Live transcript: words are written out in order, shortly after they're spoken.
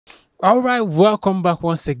All right, welcome back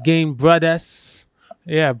once again, brothers.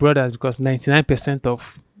 Yeah, brothers, because 99%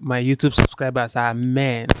 of my YouTube subscribers are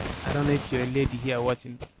men. I don't know if you're a lady here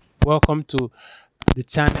watching. Welcome to the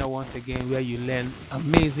channel once again, where you learn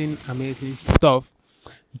amazing stuff.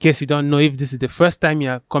 In case you don't know, if this is the first time you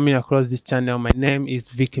are coming across this channel, my name is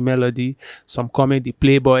Vicky Melody. Some call me the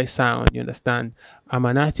Playboy Sound. You understand? I'm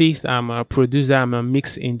an artist, I'm a producer, I'm a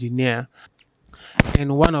mix engineer.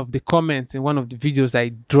 In one of the comments in one of the videos I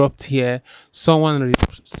dropped here, someone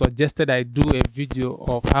suggested I do a video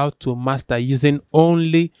of how to master using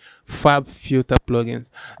only Fabfilter plugins.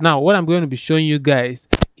 Now, what I'm going to be showing you guys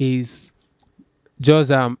is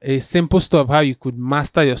just a simple stuff how you could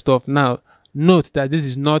master your stuff. Now, note that this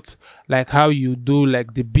is not like how you do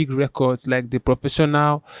like the big records, like the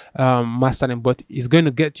professional mastering, but it's going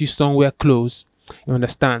to get you somewhere close. You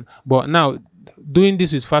understand? But now, doing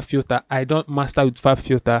this with Fabfilter, I don't master with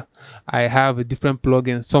Fabfilter. I have a different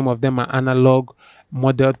plugin. Some of them are analog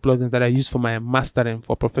modeled plugins that I use for my mastering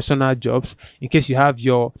for professional jobs. In case you have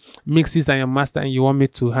your mixes and your mastering you want me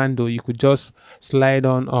to handle, you could just slide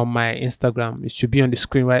on my Instagram. It should be on the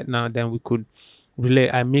screen right now. Then we could relay.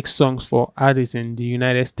 I mix songs for artists in the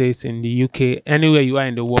United States, in the UK, anywhere you are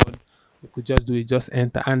in the world. You could just do it. Just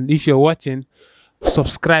enter. And if you're watching,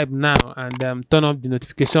 subscribe now and turn on the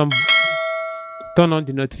notification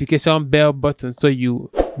bell button so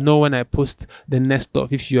you know when I post the next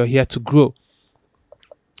stuff. If you're here to grow,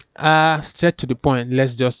 straight to the point.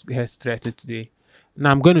 Let's just get straight into today.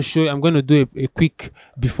 Now I'm going to do a quick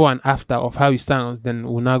before and after of how it sounds. Then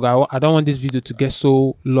we'll now go. I don't want this video to get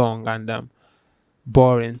so long and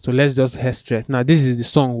boring, so let's just head straight. Now this is the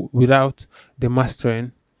song without the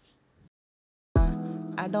mastering.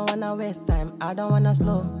 I don't wanna waste time, I don't wanna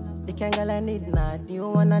slow. The kind girl I need now, do you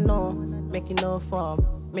wanna know? Make it no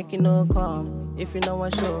form, make it no calm. If you know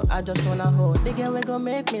one show, I just wanna hold. The girl we go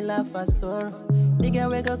make me laugh at sorrow. The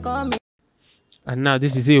girl we go call me. And now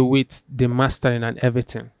this is it with the mastering and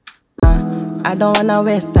everything. I don't wanna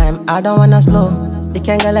waste time, I don't wanna slow. The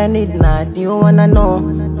kind girl I need now, do you wanna know?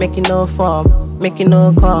 Make it no form, make it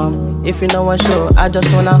no calm. If you know one show, I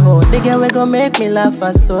just wanna hold. The girl we go make me laugh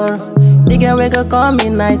at sorrow. The girl we go call me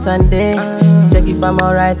night and day. Check if I'm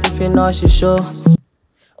alright, if you know she show.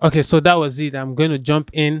 Okay, so that was it. I'm going to jump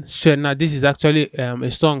in straight now. This is actually a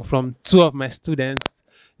song from two of my students.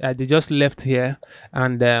 They just left here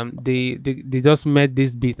and they just made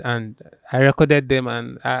this beat and I recorded them,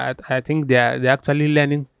 and I think they're actually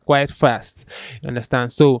learning quite fast. You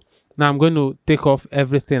understand? So now I'm going to take off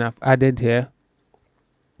everything I've added here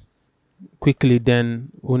quickly.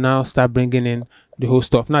 Then we'll now start bringing in the whole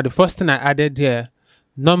stuff. Now the first thing I added here,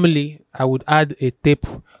 normally I would add a tape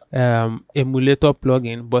emulator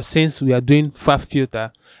plugin, but since we are doing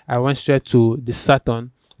Fabfilter, I went straight to the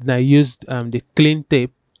Saturn. Then I used the clean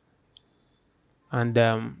tape,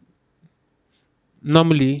 and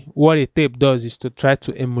normally what a tape does is to try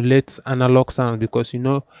to emulate analog sound, because you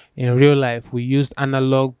know in real life we used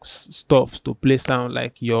analog stuff to play sound,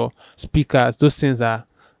 like your speakers. Those things are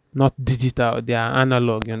not digital, they are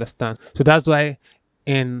analog. You understand? So that's why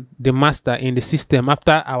in the master, in the system,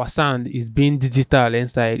 after our sound is being digital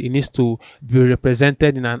inside, it needs to be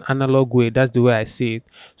represented in an analog way. That's the way I see it.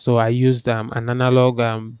 So I used an analog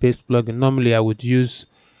bass plugin. Normally I would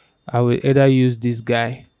either use this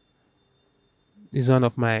guy. This is one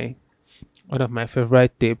of my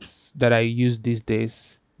favorite tapes that I use these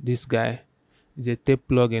days. This guy is a tape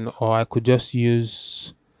plugin, or I could just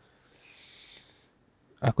use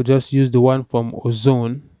the one from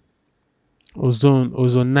Ozone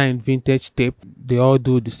 9 vintage tape. They all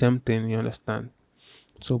do the same thing, you understand?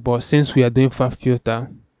 So but since we are doing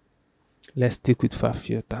Fabfilter, let's stick with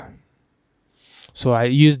Fabfilter. So I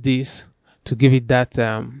use this to give it that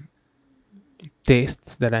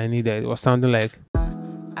taste that I needed. It was sounding like,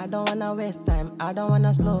 I don't wanna waste time, I don't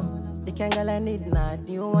wanna slow. The kind girl I need now,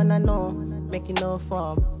 do you wanna know? Make it no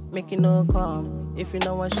form, make it no calm. If you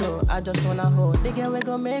know one show, I just wanna hold. The girl we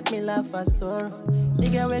go make me laugh at sorrow.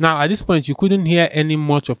 Now at this point you couldn't hear any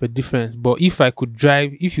much of a difference, but if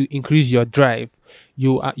you increase your drive,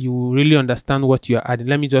 you really understand what you're adding.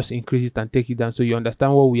 Let me just increase it and take it down so you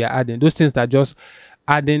understand what we are adding. Those things are just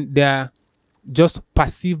adding, they're just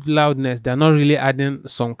passive loudness. They're not really adding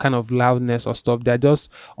some kind of loudness or stuff. They're just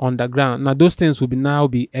underground. Now those things will now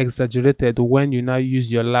be exaggerated when you now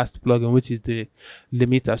use your last plugin, which is the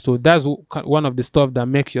limiter. So that's one of the stuff that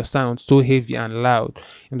makes your sound so heavy and loud.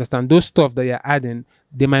 Understand? Those stuff that you're adding,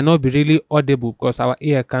 they might not be really audible because our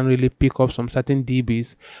ear can't really pick up some certain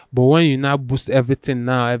dBs. But when you now boost everything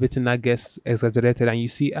now, everything now gets exaggerated, and you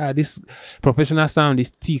see, this professional sound is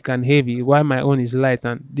thick and heavy, while my own is light,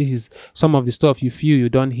 and this is some of the stuff you feel you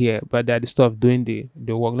don't hear, but they're the stuff doing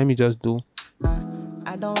the work. Let me just do.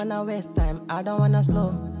 I don't wanna waste time, I don't wanna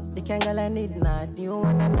slow. The kind girl I need now, do you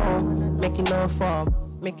wanna know? Make it no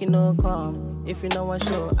form, make it no calm. If you know one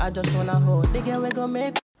show, I just wanna hold. The girl we go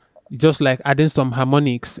make. Just like adding some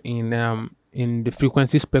harmonics in the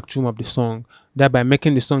frequency spectrum of the song, thereby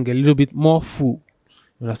making the song a little bit more full.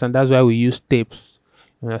 You understand? That's why we use tapes.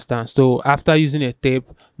 You understand? So after using a tape,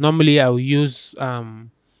 normally I will use a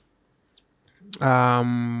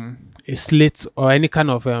slate or any kind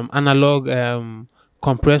of analog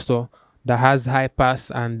compressor that has high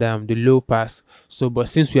pass and the low pass. So, but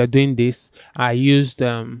since we are doing this, I used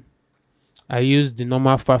the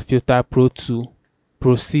normal Fabfilter Pro 2,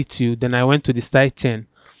 Pro C2. Then I went to the sidechain.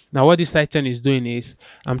 Now, what this sidechain is doing is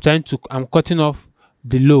I'm cutting off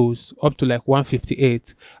the lows up to like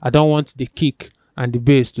 158. I don't want the kick and the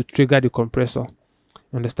bass to trigger the compressor.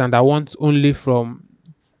 Understand? I want only from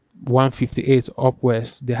 158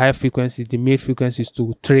 upwards, the high frequencies, the mid frequencies,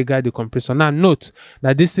 to trigger the compressor. Now note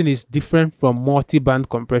that this thing is different from multi-band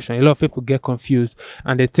compression. A lot of people get confused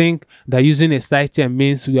and they think that using a sidechain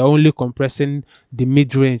means we are only compressing the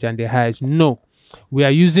mid-range and the highs. No, we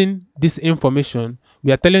are using this information.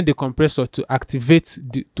 We are telling the compressor to activate,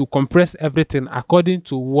 to compress everything according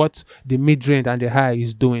to what the mid-range and the high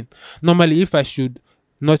is doing. Normally, if I should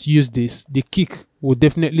not use this, the kick will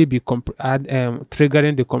definitely be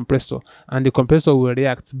triggering the compressor, and the compressor will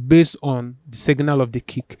react based on the signal of the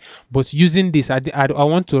kick. But using this, I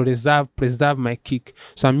want to preserve my kick,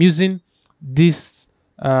 so I'm using this.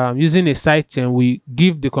 Using a sidechain, we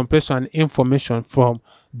give the compressor an information from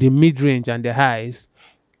the mid-range and the highs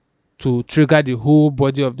to trigger the whole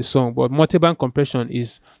body of the song. But multi-band compression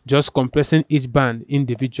is just compressing each band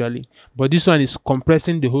individually, but this one is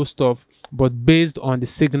compressing the whole stuff, but based on the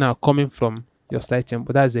signal coming from your sidechain.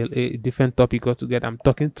 But that's a different topic altogether. I'm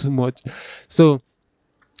talking too much. So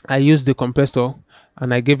I use the compressor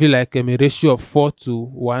and I give you like a ratio of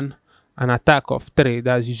 4:1, an attack of 3.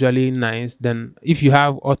 That's usually nice. Then if you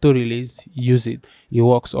have auto release, use it. It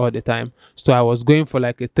works all the time. So I was going for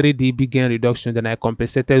like a 3 dB gain reduction, then I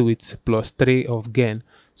compensated with +3 of gain,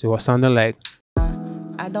 so it was sounding like.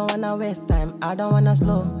 I don't wanna waste time, I don't wanna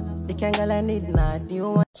slow. The kind girl I need now, do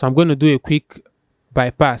you want? So I'm going to do a quick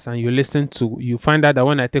bypass, and you find out that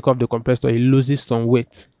when I take off the compressor, it loses some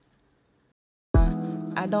weight.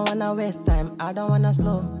 I don't wanna waste time, I don't wanna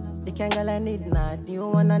slow. The kind girl I need now, do you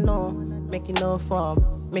wanna know? Make it no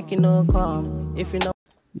form, make it no calm. If you know.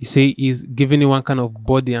 You see, he's giving you one kind of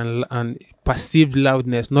body and perceived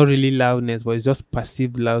loudness, not really loudness, but it's just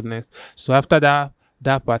perceived loudness. So after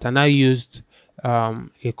that part, and I used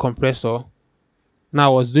a compressor.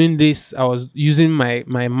 Now I was doing this, I was using my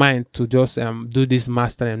mind to just do this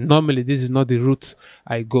mastering. Normally this is not the route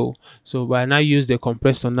I go. So but I now use the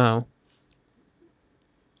compressor now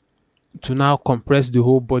to now compress the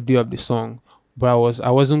whole body of the song. But I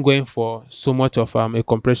wasn't going for so much of a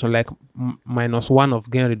compression, like -1 of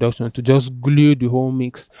gain reduction, to just glue the whole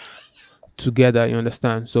mix together, you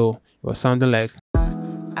understand? So it was sounding like.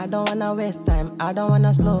 I don't wanna waste time, I don't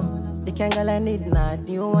wanna slow. The kind girl I need now,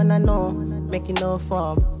 do you wanna know? Make it no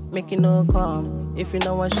form, make it no calm. If you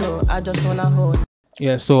know one show, I just wanna hold.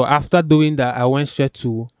 Yeah, so after doing that, I went straight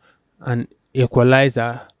to an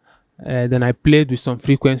equalizer. Then I played with some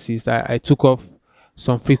frequencies. I took off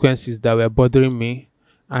some frequencies that were bothering me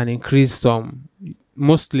and increased some.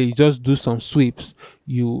 Mostly you just do some sweeps.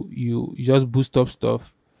 You just boost up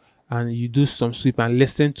stuff and you do some sweep and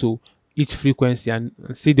listen to each frequency and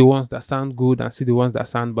see the ones that sound good and see the ones that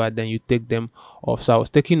sound bad, then you take them off. So I was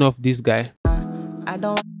taking off this guy. I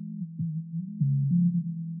don't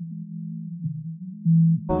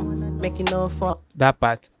make it no form. That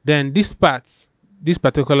part. Then this part, this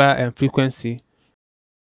particular frequency.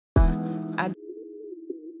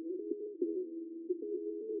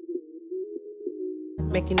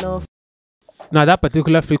 Make it no. Now that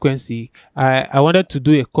particular frequency, I wanted to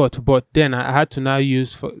do a cut, but then I had to now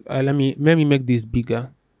use for let me make this bigger.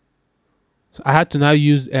 So I had to now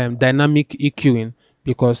use dynamic EQing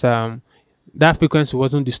because that frequency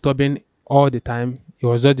wasn't disturbing all the time. It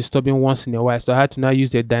was just disturbing once in a while. So I had to now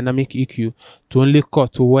use the dynamic EQ to only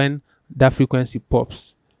cut to when that frequency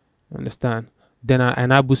pops. Understand? Then I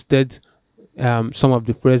now boosted some of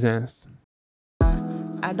the presence.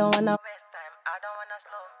 I don't wanna waste time. I don't wanna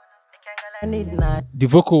slow. The kind girl I I need not. The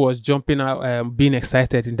vocal was jumping out, being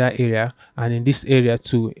excited in that area and in this area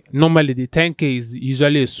too. Normally, the 10K is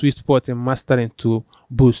usually a sweet spot in mastering to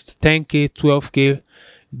boost. 10K, 12K,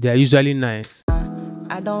 they are usually nice.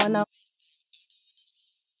 I don't wanna.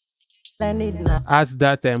 I need not. Adds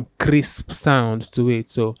that crisp sound to it.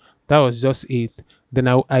 So that was just it. Then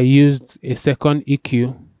I used a second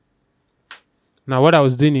EQ. Now, what I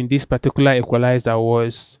was doing in this particular equalizer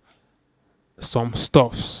was some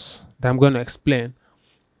stuffs that I'm going to explain.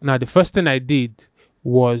 Now, the first thing I did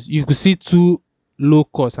was, you could see two low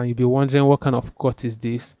cuts and you'll be wondering what kind of cut is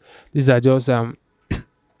this. These are just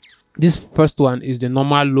this first one is the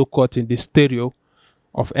normal low cut in the stereo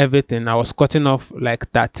of everything. I was cutting off like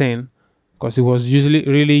 13 because it was usually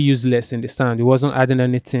really useless in the sound. It wasn't adding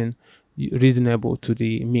anything reasonable to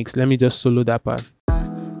the mix. Let me just solo that part.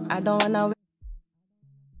 I don't wanna.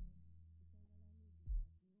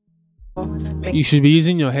 You should be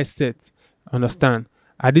using your headset. Understand?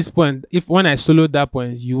 At this point, if when I soloed that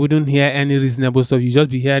point, you wouldn't hear any reasonable stuff. You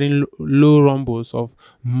just be hearing low rumbles of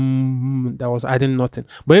that was adding nothing.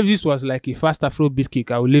 But if this was like a fast Afrobeat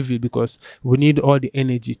kick, I will leave it because we need all the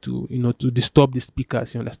energy to to disturb the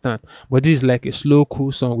speakers. You understand? But this is like a slow,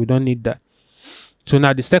 cool song. We don't need that. So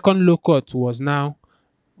now the second low cut was now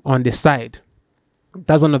on the side.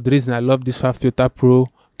 That's one of the reasons I love this Fabfilter Pro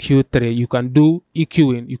Q3. You can do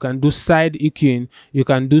EQing, you can do side EQing, you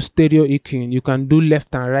can do stereo EQing, you can do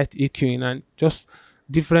left and right EQing, and just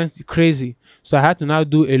different, crazy. So I had to now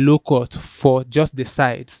do a low cut for just the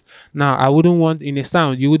sides. Now I wouldn't want, in a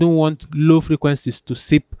sound, you wouldn't want low frequencies to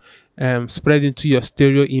spread into your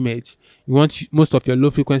stereo image. You want most of your low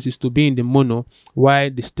frequencies to be in the mono, while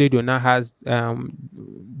the stereo now has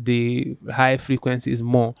the high frequencies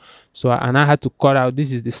more. So and I had to cut out,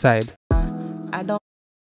 this is the side. I don't.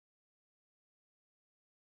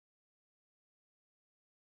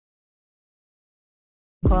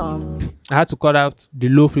 Come. I had to cut out the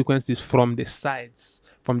low frequencies from the sides,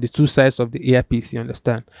 from the two sides of the earpiece, you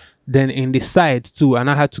understand? Then in the side too, and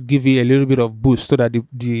I had to give it a little bit of boost so that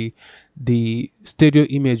the stereo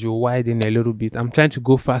image will widen a little bit. I'm trying to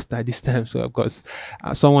go faster this time, so of course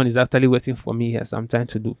someone is actually waiting for me here, so I'm trying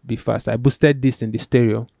to be fast. I boosted this in the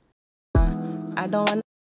stereo. I don't wanna.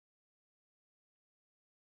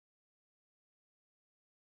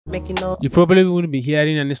 Making no. You probably wouldn't be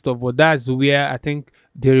hearing any stuff, but that's where I think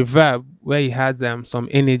the reverb, where it has some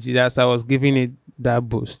energy, that's I was giving it that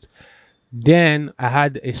boost. Then I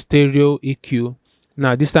had a stereo EQ.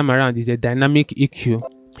 Now this time around is a dynamic EQ.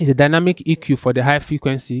 It's a dynamic EQ for the high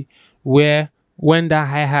frequency, where when that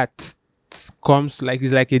hi-hat comes, like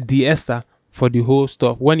it's like a de-esser for the whole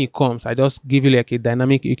stuff. When it comes, I just give it like a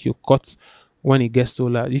dynamic EQ cut when it gets so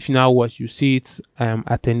loud. If you now watch, you see it's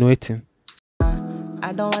attenuating.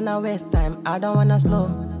 I don't wanna waste time, I don't wanna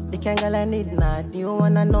slow. The kind girl I need now, do you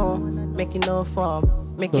wanna know? Making no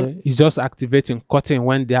form, making. So it's just activating, cutting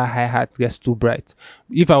when their hi-hat gets too bright.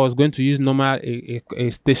 If I was going to use normal a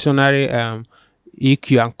stationary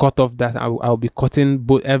EQ and cut off that, I'll be cutting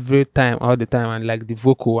both every time, all the time, and like the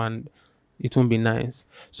vocal, and it won't be nice.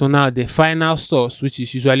 So now the final source, which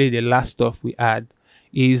is usually the last stuff we add,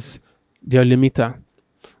 is the limiter.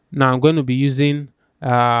 Now I'm going to be using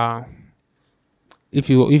if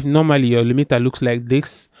normally your limiter looks like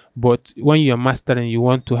this, but when you're mastering, you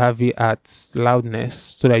want to have it at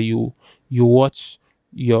loudness so that you watch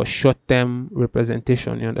your short-term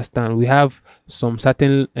representation. You understand? We have some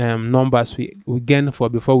certain numbers we gain for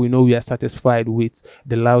before we know we are satisfied with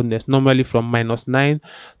the loudness. Normally from -9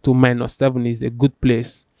 to -7 is a good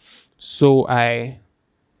place. So I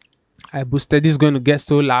boosted. This is going to get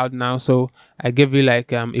so loud now, so I gave it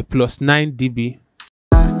like a +9 dB.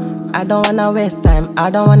 I don't wanna waste time, I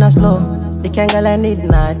don't wanna slow. The kind girl I need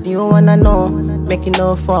now, do you wanna know? Making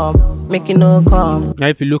no form, making no come. Now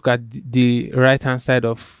if you look at the right hand side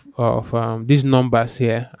of these numbers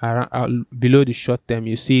here around, below the short term,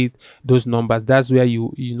 you see those numbers. That's where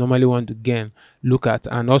you normally want to gain look at,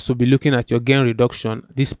 and also be looking at your gain reduction.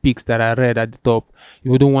 These peaks that are red at the top,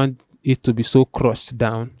 you wouldn't want it to be so crushed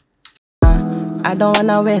down. I don't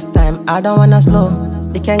wanna waste time, I don't wanna slow.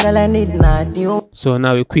 The kind girl I need now, do you? So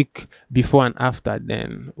now a quick before and after.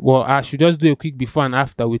 Then, well, I should just do a quick before and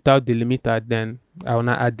after without the limiter. Then I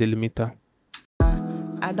wanna add the limiter.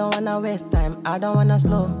 I don't wanna waste time, I don't wanna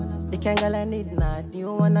slow. The kind girl I need now, do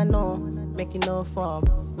you wanna know? Making no form,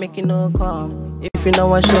 making no come. If you know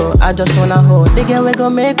what show, I just wanna hold. The girl we go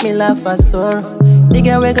make me laugh at sorrow. The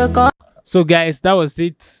girl we go come. So guys, that was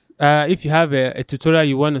it. If you have a tutorial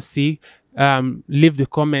you want to see, leave the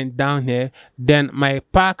comment down here. Then my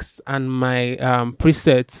packs and my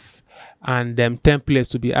presets and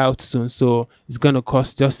templates will be out soon, so it's gonna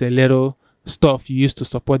cost just a little stuff you used to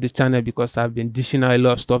support the channel, because I've been dishing out a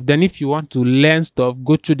lot of stuff. Then if you want to learn stuff,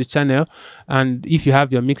 go through the channel, and if you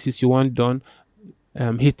have your mixes you want done,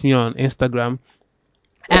 hit me on Instagram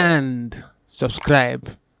and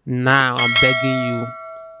subscribe now. I'm begging you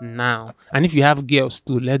now. And if you have girls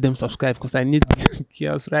too, let them subscribe, because I need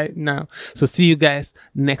girls right now. So see you guys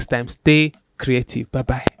next time. Stay creative. Bye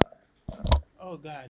bye. Oh God.